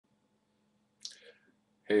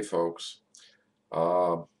Hey folks,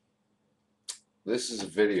 um, this is a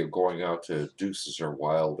video going out to Deuces Are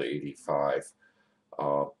Wild 85.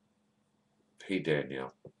 Uh, hey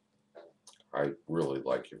Danielle, I really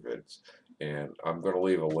like your vids, and I'm going to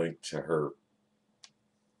leave a link to her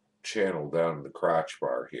channel down in the crotch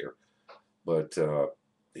bar here. But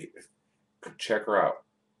check her out.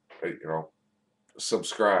 You know,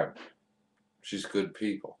 subscribe. She's good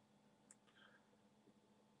people.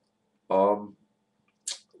 Um,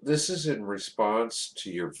 this is in response to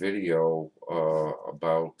your video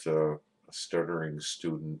about a stuttering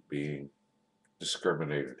student being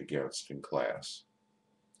discriminated against in class.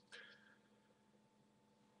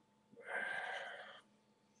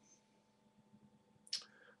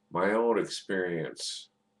 My own experience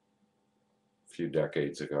a few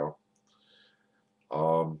decades ago,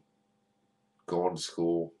 um, going to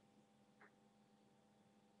school,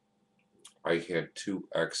 I had two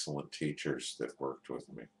excellent teachers that worked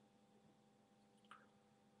with me.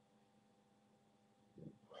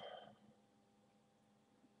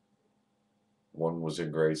 One was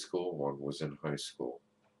in grade school, one was in high school.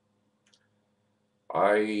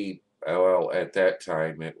 Well, at that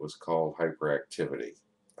time it was called hyperactivity.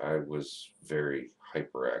 I was very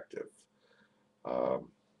hyperactive. Um,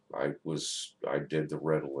 I did the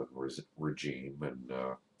Ritalin regime, and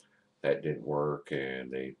that didn't work,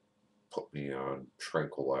 and they put me on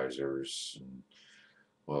tranquilizers. And,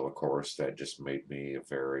 well, of course, that just made me a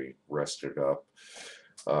very rested up,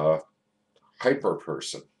 uh, hyper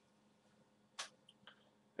person.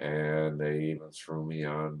 And they even threw me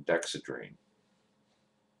on Dexedrine.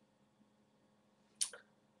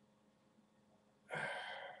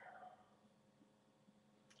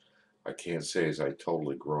 I can't say as I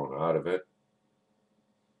totally grown out of it.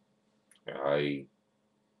 I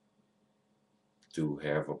do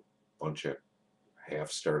have a bunch of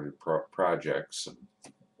half-started projects, and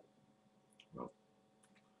well,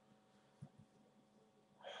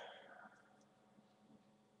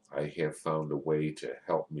 I have found a way to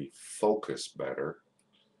help me focus better.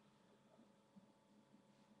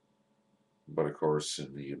 But of course,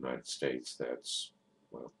 in the United States, that's,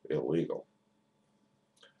 well, illegal.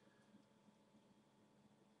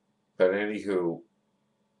 But anywho,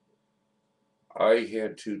 I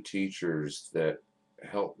had two teachers that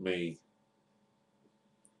helped me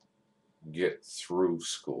get through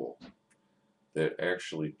school, that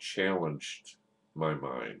actually challenged my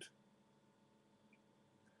mind.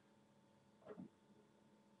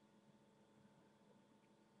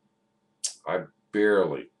 I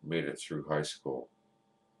barely made it through high school.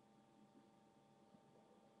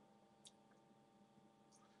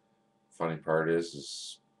 Funny part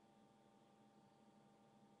is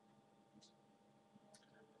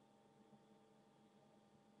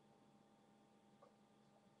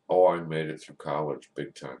oh, I made it through college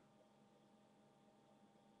big time.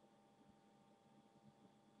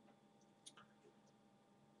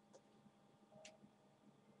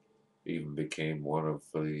 Even became one of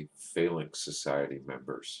the Phalanx Society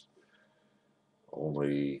members.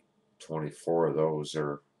 Only 24 of those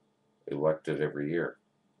are elected every year.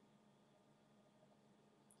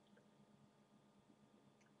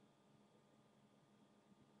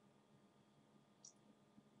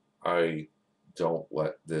 I don't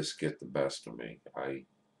let this get the best of me. I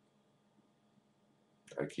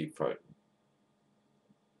keep fighting.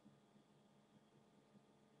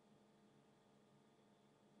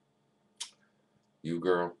 You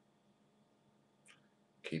girl,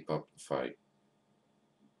 keep up the fight.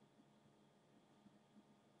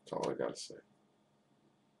 That's all I gotta say.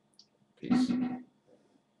 Peace.